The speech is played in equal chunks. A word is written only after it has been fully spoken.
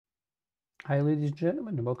Hi ladies and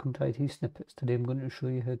gentlemen, and welcome to ITSnippets. Today I'm going to show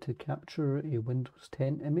you how to capture a Windows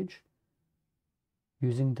 10 image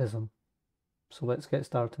using DISM. So let's get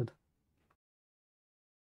started.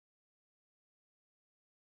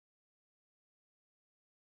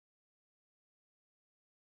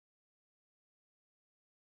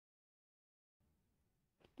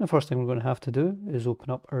 The first thing we're going to have to do is open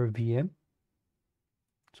up our VM.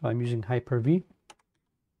 So I'm using Hyper-V.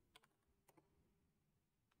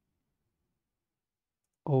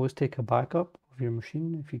 Always take a backup of your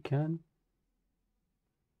machine if you can.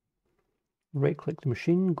 Right click the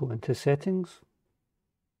machine, go into settings,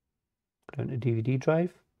 go down to DVD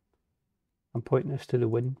drive. I'm pointing this to the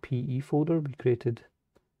WinPE folder we created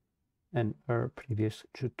in our previous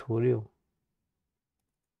tutorial.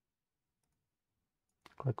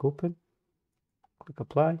 Click open, click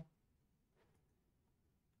apply,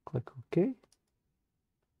 click OK.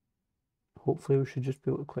 Hopefully we should just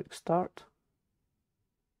be able to click start.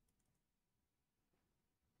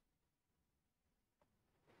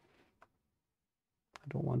 I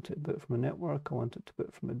don't want it to boot from a network, I want it to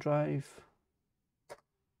boot from a drive.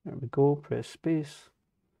 There we go, press space.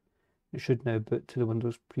 It should now boot to the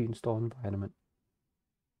Windows pre-install environment.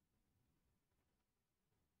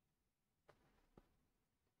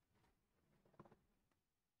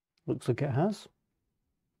 Looks like it has.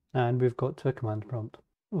 And we've got to a command prompt.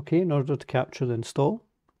 Okay, in order to capture the install,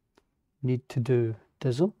 we need to do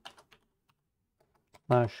DISM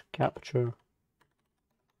 /capture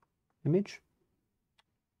image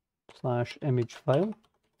 /image file,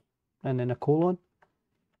 and then a colon,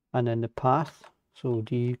 and then the path, so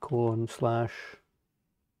d:/. It's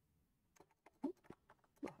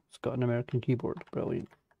got an American keyboard, brilliant.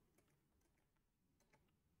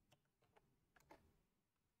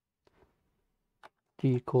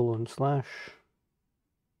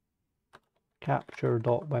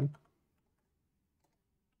 d:/capture.wim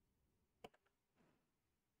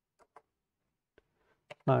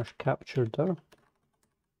 /capture_dir,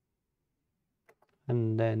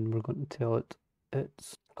 and then we're going to tell it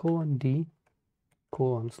it's :d://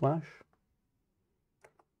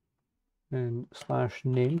 and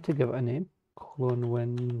 /name to give it a name,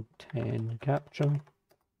 :win10 capture,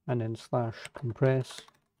 and then /compress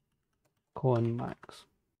 :max.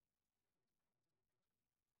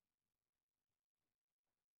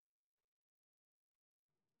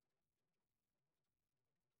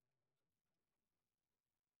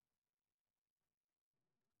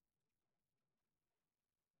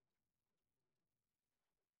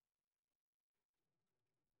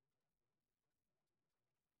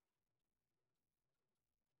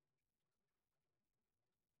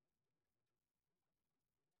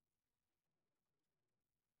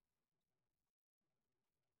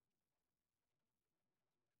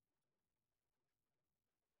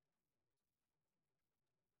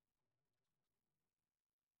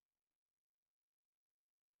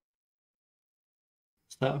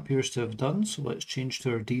 So that appears to have done, so let's change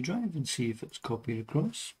to our D drive and see if it's copied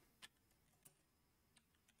across.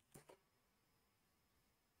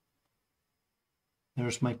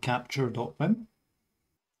 There's my capture.wim.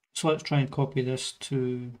 So let's try and copy this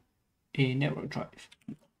to a network drive.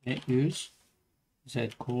 Net use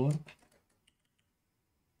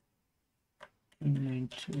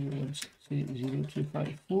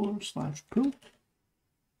z:920.254/pool.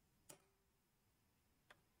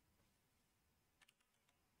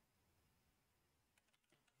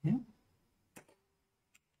 Yeah.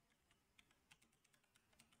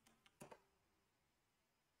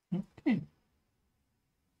 Okay.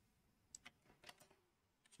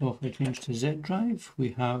 So if I change to Z drive,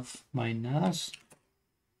 we have my NAS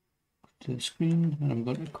to the screen, and I'm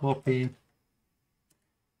going to copy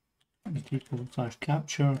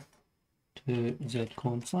 /capture to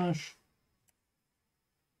z:/,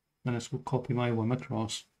 and this will copy my WIM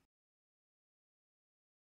across.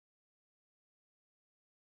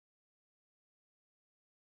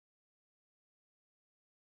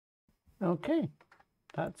 Okay,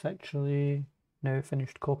 that's actually now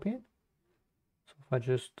finished copying. So if I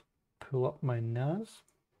just pull up my NAS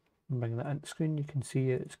and bring that into the screen, you can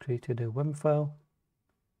see it's created a WIM file,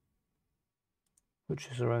 which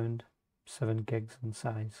is around 7 gigs in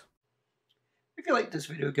size. If you liked this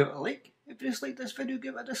video, give it a like. If you disliked this video,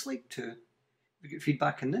 give it a dislike too. If you get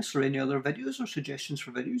feedback on this or any other videos or suggestions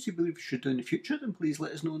for videos you believe we should do in the future, then please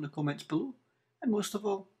let us know in the comments below. And most of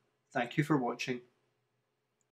all, thank you for watching.